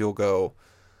places you'll go.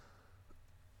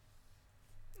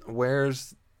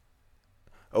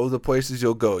 Oh, the places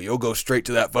you'll go. You'll go straight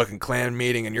to that fucking clan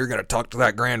meeting, and you're going to talk to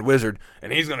that Grand Wizard,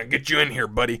 and he's going to get you in here,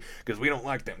 buddy, because we don't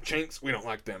like them chinks, we don't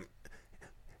like them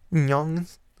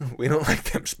nyongs, we don't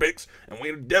like them spics, and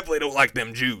we definitely don't like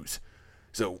them Jews.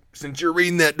 So, since you're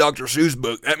reading that Dr. Seuss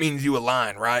book, that means you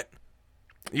align, right?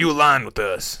 You align with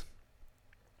us.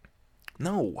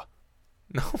 No.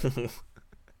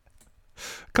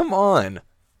 Come on.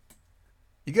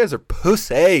 You guys are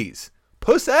pussies.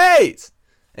 Pussies!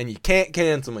 And you can't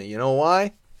cancel me. You know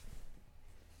why?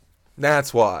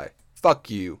 That's why. Fuck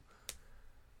you.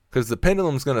 Because the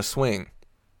pendulum's going to swing.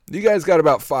 You guys got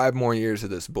about 5 more years of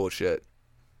this bullshit.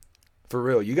 For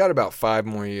real. You got about 5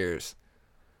 more years.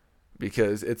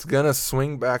 Because it's going to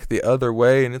swing back the other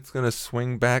way. And it's going to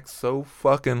swing back so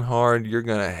fucking hard. You're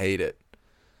going to hate it.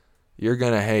 You're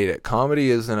going to hate it. Comedy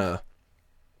is in a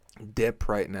dip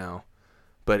right now.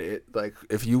 But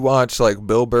if you watch like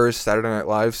Bill Burr's Saturday Night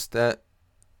Live set,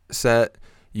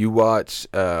 you watch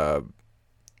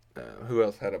who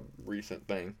else had a recent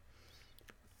thing?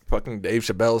 Fucking Dave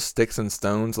Chappelle's Sticks and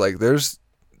Stones. Like, there's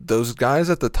those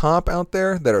guys at the top out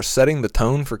there that are setting the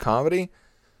tone for comedy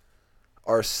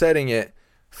are setting it,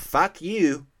 fuck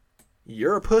you,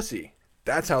 you're a pussy.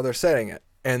 That's how they're setting it.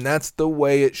 And that's the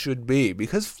way it should be.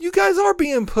 Because you guys are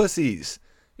being pussies.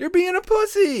 You're being a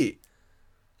pussy.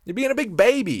 You're being a big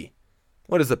baby.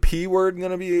 What is the P word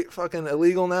going to be fucking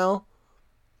illegal now?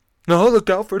 No, look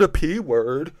out for the P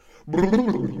word.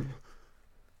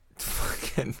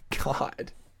 Fucking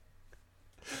God.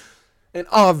 And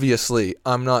obviously,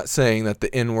 I'm not saying that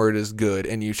the N word is good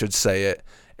and you should say it.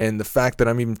 And the fact that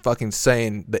I'm even fucking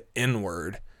saying the N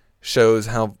word shows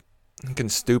how fucking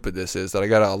stupid this is, that I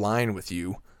gotta align with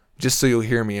you just so you'll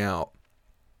hear me out.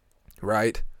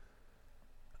 Right?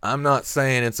 I'm not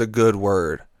saying it's a good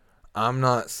word. I'm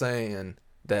not saying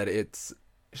that it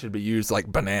should be used like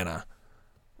banana.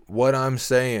 What I'm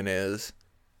saying is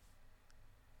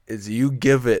you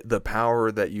give it the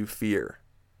power that you fear.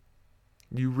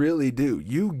 You really do.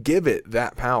 You give it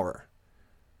that power.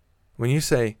 When you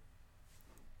say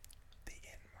the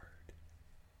N-word,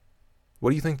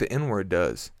 what do you think the N-word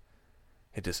does?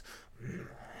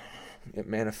 It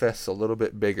manifests a little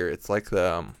bit bigger. It's like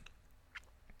the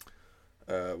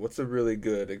what's a really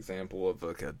good example of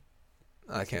like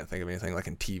I can't think of anything like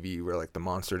in TV where like the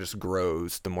monster just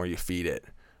grows the more you feed it,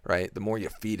 right? The more you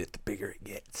feed it, the bigger it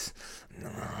gets.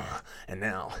 And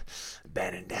now,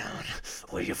 batting down,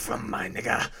 where you from, my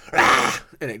nigga? Ah!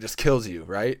 And it just kills you,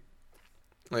 right?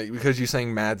 Like, because you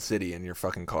sang Mad City in your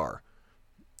fucking car.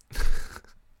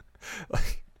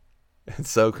 Like, it's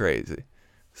so crazy.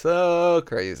 So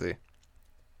crazy.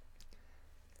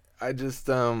 I just,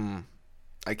 I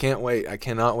can't wait. I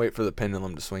cannot wait for the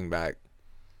pendulum to swing back.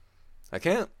 I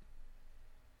can't.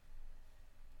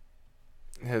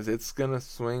 Because it's going to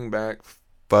swing back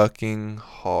fucking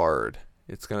hard.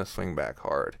 It's going to swing back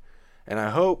hard. And I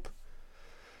hope,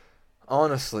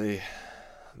 honestly,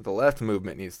 the left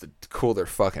movement needs to cool their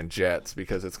fucking jets,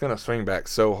 because it's going to swing back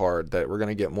so hard that we're going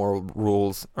to get more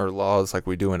rules or laws like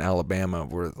we do in Alabama,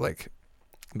 where like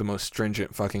the most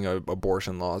stringent fucking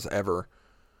abortion laws ever,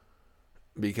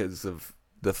 because of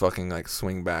the fucking like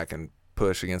swing back and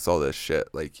push against all this shit.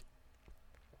 Like,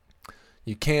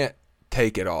 you can't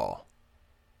take it all,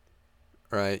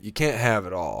 right? You can't have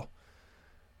it all,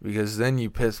 because then you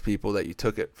piss people that you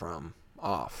took it from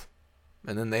off,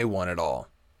 and then they want it all.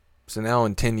 So now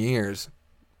in 10 years,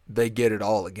 they get it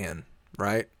all again,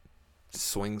 right?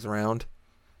 Swings around.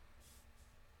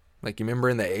 Like, you remember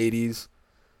in the 80s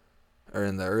or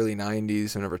in the early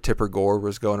 90s, whenever Tipper Gore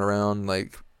was going around,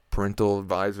 like, parental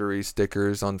advisory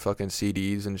stickers on fucking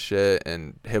CDs and shit,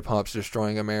 and hip-hop's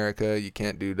destroying America, you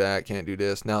can't do that, can't do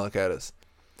this. Now look at us.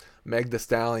 Meg Thee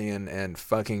Stallion and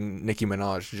fucking Nicki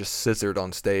Minaj just scissored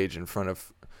on stage in front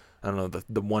of, I don't know,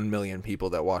 the 1 million people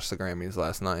that watched the Grammys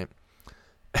last night.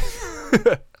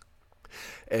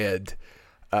 And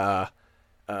that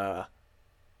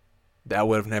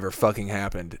would have never fucking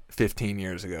happened 15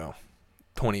 years ago,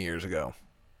 20 years ago.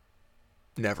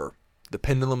 Never. The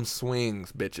pendulum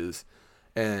swings, bitches.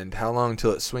 And how long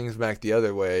till it swings back the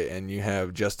other way and you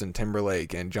have Justin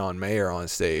Timberlake and John Mayer on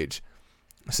stage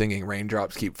singing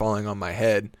Raindrops Keep Falling on My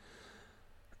Head,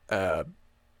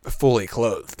 fully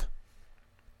clothed?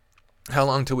 How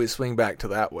long till we swing back to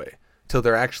that way? Till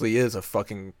there actually is a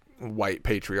fucking white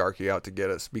patriarchy out to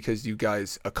get us, because you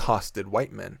guys accosted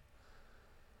white men.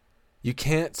 You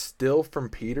can't steal from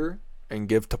Peter and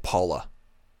give to Paula.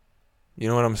 You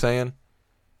know what I'm saying?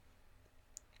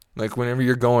 Like, whenever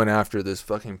you're going after this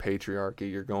fucking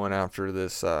patriarchy, you're going after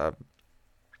this, I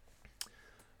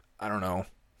don't know,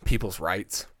 people's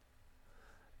rights.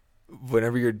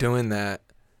 Whenever you're doing that,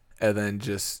 and then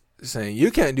just saying, you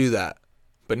can't do that,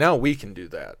 but now we can do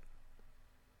that.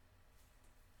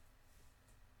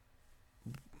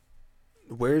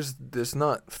 Where's this?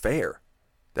 Not fair.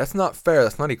 That's not fair.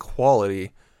 That's not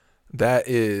equality. That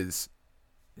is,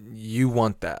 you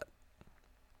want that.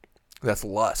 That's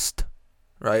lust,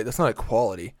 right? That's not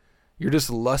equality. You're just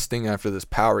lusting after this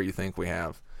power you think we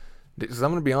have. Because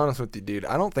I'm going to be honest with you, dude.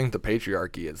 I don't think the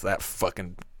patriarchy is that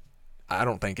fucking... I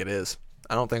don't think it is.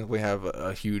 I don't think we have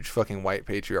a huge fucking white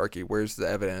patriarchy. Where's the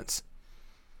evidence?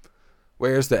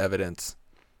 Where's the evidence?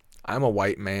 I'm a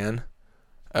white man.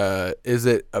 Is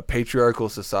it a patriarchal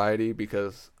society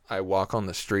because I walk on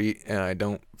the street and I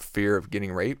don't fear of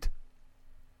getting raped?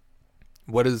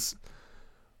 What is...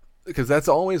 Because that's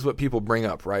always what people bring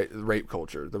up, right? The rape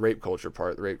culture and the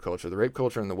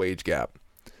wage gap.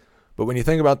 But when you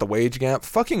think about the wage gap,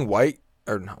 fucking white,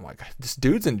 or not white, just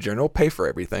dudes in general pay for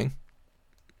everything.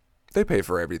 They pay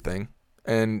for everything.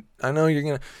 And I know you're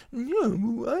gonna,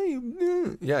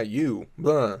 yeah, you.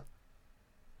 Blah.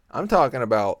 I'm talking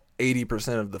about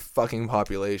 80% of the fucking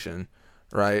population,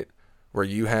 right? Where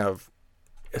you have,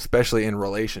 especially in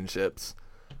relationships,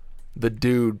 the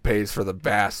dude pays for the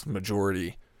vast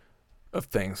majority of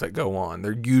things that go on.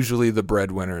 They're usually the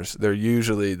breadwinners. They're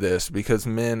usually this, because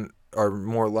men are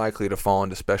more likely to fall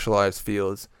into specialized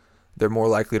fields. They're more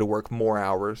likely to work more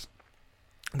hours.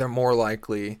 They're more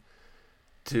likely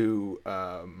to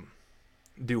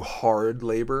do hard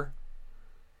labor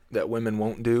that women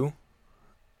won't do.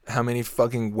 How many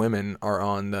fucking women are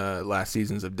on the last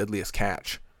seasons of Deadliest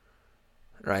Catch?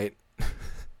 Right?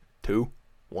 2?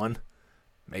 1?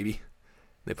 Maybe.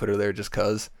 They put her there just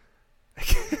 'cause.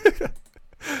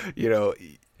 You know,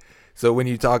 so when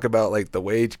you talk about like the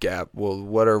wage gap, well,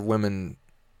 what are women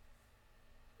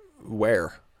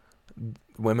where?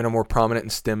 Women are more prominent in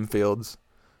STEM fields.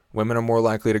 Women are more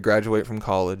likely to graduate from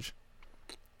college.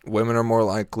 Women are more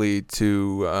likely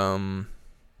to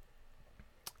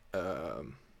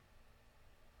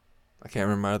I can't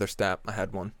remember my other stat. I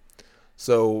had one.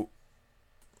 So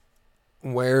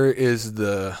where is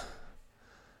the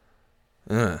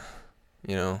you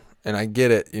know, and I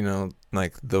get it, you know,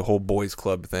 like the whole boys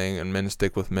club thing and men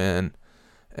stick with men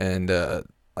and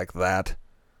like that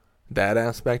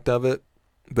aspect of it.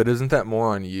 But isn't that more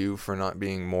on you for not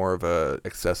being more of a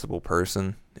accessible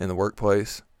person in the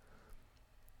workplace?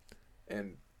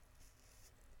 And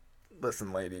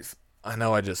listen, ladies, I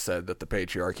know I just said that the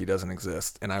patriarchy doesn't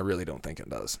exist, and I really don't think it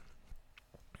does.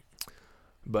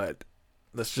 But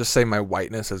let's just say my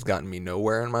whiteness has gotten me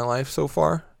nowhere in my life so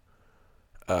far.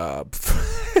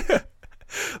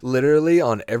 Literally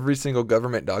on every single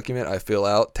government document I fill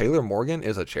out, Taylor Morgan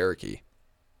is a Cherokee.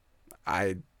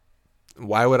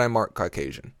 Why would I mark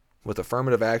Caucasian? With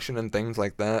affirmative action and things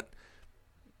like that,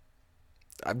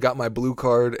 I've got my blue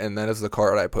card, and that is the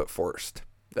card I put first.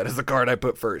 That is the card I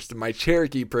put first. My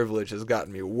Cherokee privilege has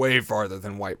gotten me way farther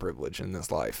than white privilege in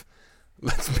this life.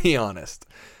 Let's be honest.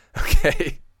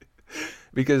 Okay?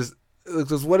 Because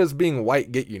what does being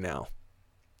white get you now?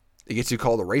 It gets you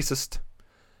called a racist.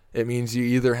 It means you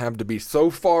either have to be so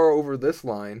far over this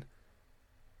line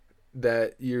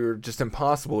that you're just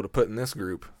impossible to put in this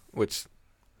group, which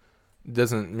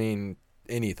doesn't mean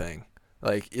anything.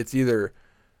 Like, it's either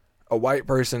a white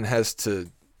person has to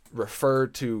refer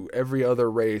to every other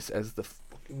race as the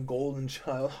fucking golden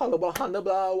child,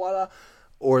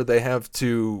 or they have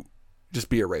to just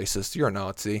be a racist. You're a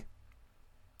Nazi.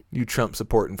 You Trump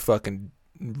supporting fucking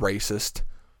racist.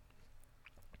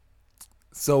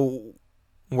 So,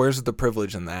 where's the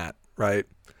privilege in that, right?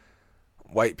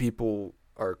 White people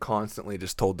are constantly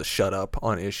just told to shut up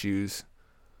on issues.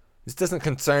 This doesn't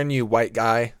concern you, white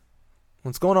guy.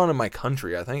 What's going on in my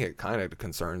country, I think it kind of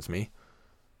concerns me.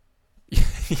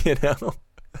 You know?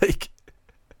 Like,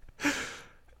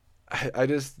 I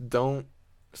just don't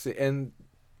see, and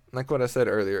like what I said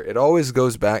earlier, it always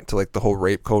goes back to like the whole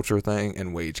rape culture thing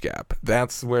and wage gap.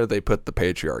 That's where they put the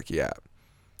patriarchy at.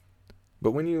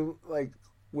 But when you, like,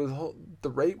 with the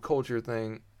rape culture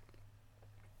thing,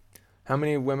 how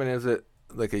many women is it,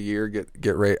 like, a year get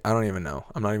raped? I don't even know.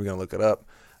 I'm not even going to look it up.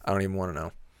 I don't even want to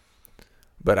know.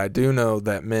 But I do know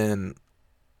that men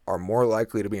are more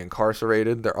likely to be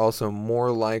incarcerated. They're also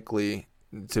more likely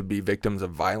to be victims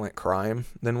of violent crime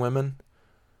than women.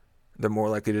 They're more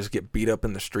likely to just get beat up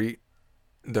in the street.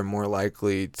 They're more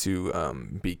likely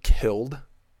to be killed,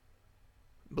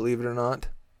 believe it or not.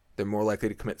 They're more likely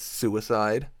to commit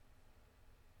suicide.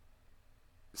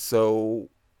 So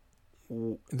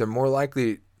they're more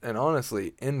likely, and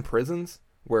honestly, in prisons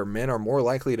where men are more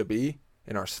likely to be,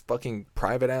 in our fucking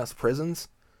private ass prisons,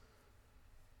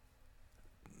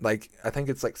 like, I think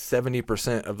it's like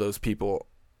 70% of those people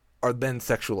are then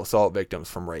sexual assault victims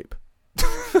from rape.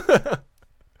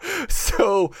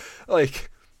 So,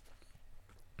 like,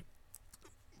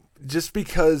 just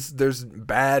because there's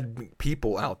bad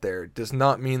people out there does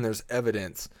not mean there's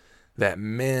evidence that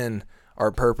men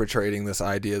are perpetrating this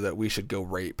idea that we should go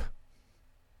rape.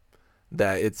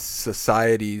 That it's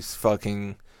society's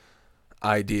fucking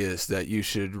ideas that you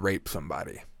should rape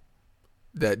somebody.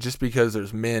 That just because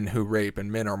there's men who rape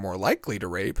and men are more likely to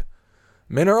rape,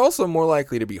 men are also more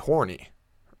likely to be horny.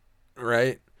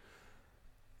 Right?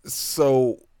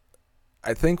 So,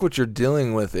 I think what you're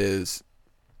dealing with is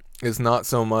not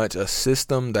so much a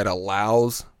system that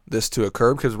allows this to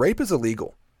occur, because rape is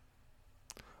illegal.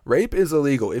 Rape is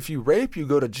illegal. If you rape, you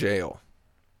go to jail.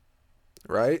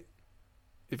 Right?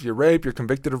 If you rape, you're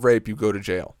convicted of rape, you go to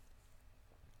jail.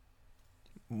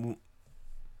 What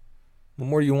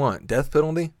more do you want? Death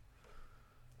penalty?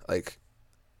 Like,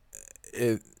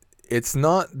 it's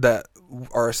not that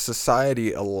our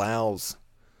society allows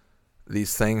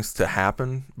these things to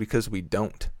happen because we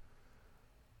don't.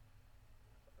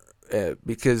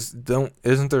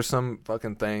 Isn't there some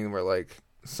fucking thing where, like,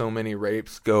 so many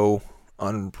rapes go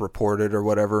unreported or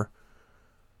whatever,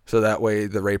 so that way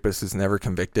the rapist is never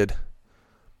convicted,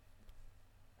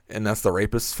 and that's the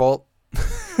rapist's fault?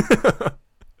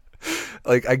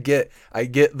 Like, I get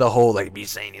the whole, like, be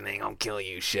saying anything, I'll kill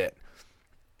you shit.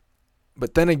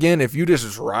 But then again, if you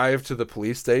just drive to the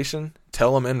police station,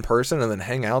 tell them in person, and then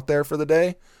hang out there for the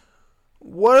day,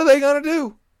 what are they gonna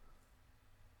do?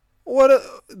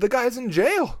 The guy's in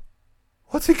jail.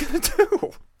 What's he gonna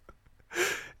do?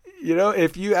 You know,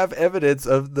 if you have evidence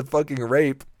of the fucking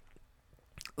rape,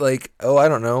 like, I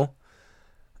don't know.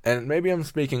 And maybe I'm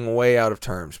speaking way out of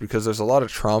terms because there's a lot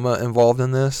of trauma involved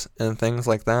in this and things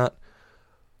like that.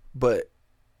 But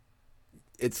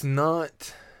it's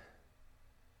not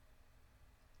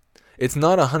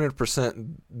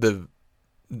 100%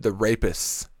 the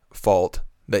rapist's fault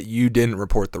that you didn't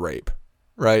report the rape,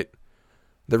 right?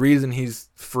 The reason he's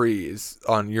free is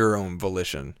on your own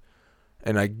volition.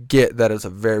 And I get that is a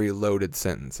very loaded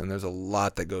sentence, and there's a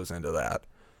lot that goes into that.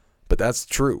 But that's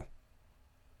true.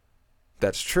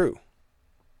 That's true.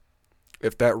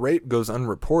 If that rape goes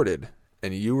unreported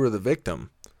and you were the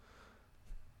victim,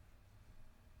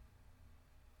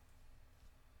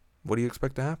 what do you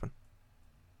expect to happen?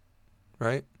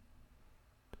 Right?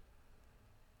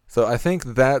 So I think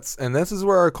this is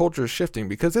where our culture is shifting,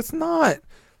 because it's not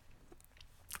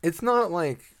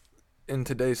like in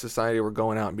today's society we're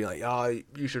going out and be like,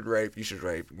 you should rape,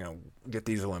 get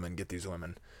these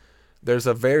women. There's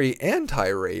a very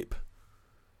anti-rape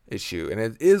issue, and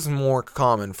it is more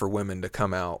common for women to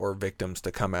come out, or victims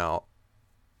to come out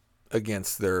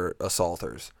against their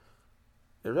assaulters.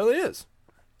 It really is.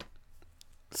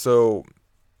 So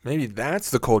maybe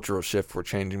that's the cultural shift we're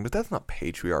changing, but that's not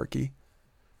patriarchy.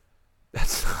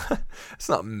 That's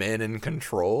not men in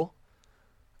control,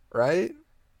 right?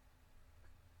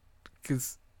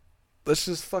 Because let's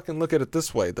just fucking look at it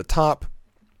this way. The top,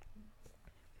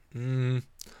 I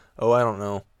don't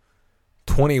know,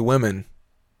 20 women,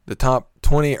 the top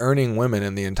 20 earning women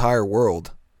in the entire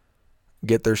world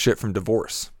get their shit from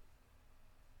divorce.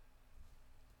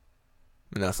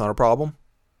 And that's not a problem.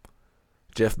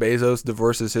 Jeff Bezos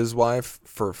divorces his wife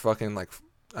for fucking like,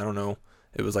 I don't know,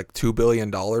 it was like $2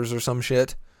 billion or some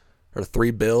shit. Or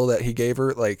 $3 billion that he gave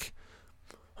her. Like,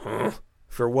 huh?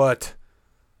 For what?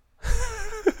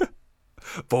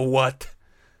 For what?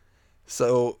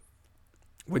 So,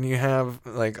 when you have,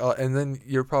 like, and then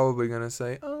you're probably going to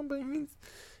say, oh, but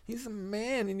he's a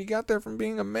man and he got there from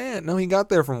being a man. No, he got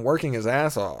there from working his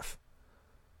ass off.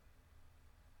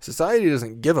 Society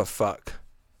doesn't give a fuck,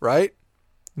 right?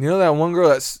 You know that one girl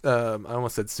that's, I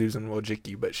almost said Susan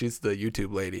Wojcicki, but she's the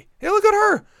YouTube lady. Hey, look at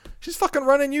her. She's fucking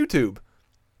running YouTube.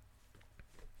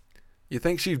 You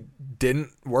think she didn't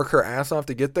work her ass off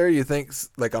to get there? You think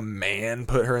like a man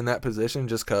put her in that position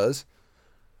just cause?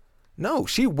 No,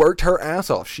 she worked her ass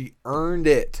off. She earned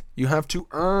it. You have to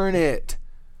earn it.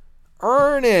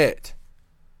 Earn it.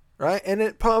 Right? And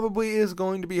it probably is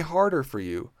going to be harder for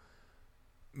you.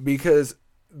 Because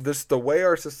the way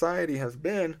our society has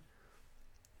been,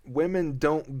 women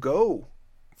don't go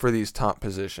for these top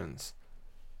positions.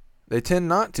 They tend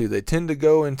not to. They tend to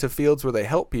go into fields where they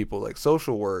help people, like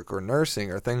social work or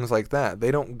nursing or things like that.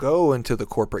 They don't go into the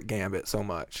corporate gambit so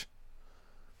much.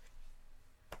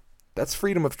 That's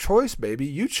freedom of choice, baby.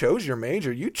 You chose your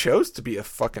major. You chose to be a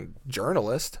fucking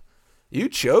journalist. You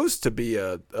chose to be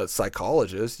a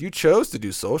psychologist. You chose to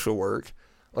do social work.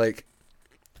 Like,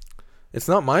 it's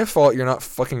not my fault you're not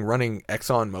fucking running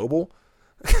ExxonMobil.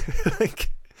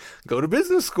 Like, go to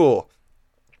business school.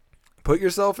 Put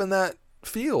yourself in that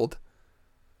field.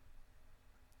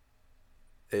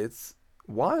 It's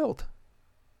wild.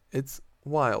 It's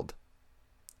wild.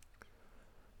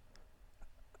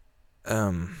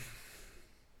 I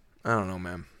don't know,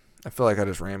 man. I feel like I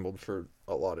just rambled for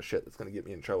a lot of shit that's gonna get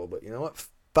me in trouble, but you know what?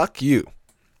 Fuck you.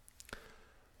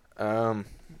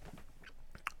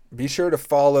 Be sure to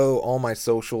follow all my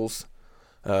socials.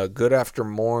 Good After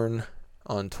Morn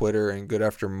on Twitter and Good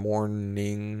After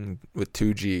Morning with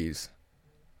 2 G's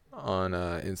on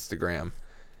Instagram.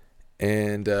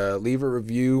 And leave a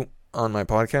review on my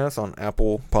podcast on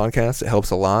Apple Podcasts. It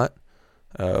helps a lot.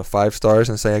 5 stars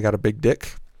and say I got a big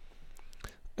dick.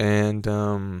 And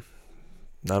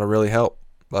that'll really help.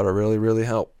 That'll really, really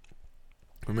help.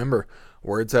 Remember,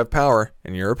 words have power,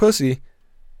 and you're a pussy.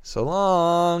 So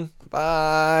long.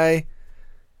 Bye.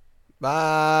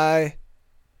 Bye.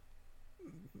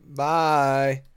 Bye.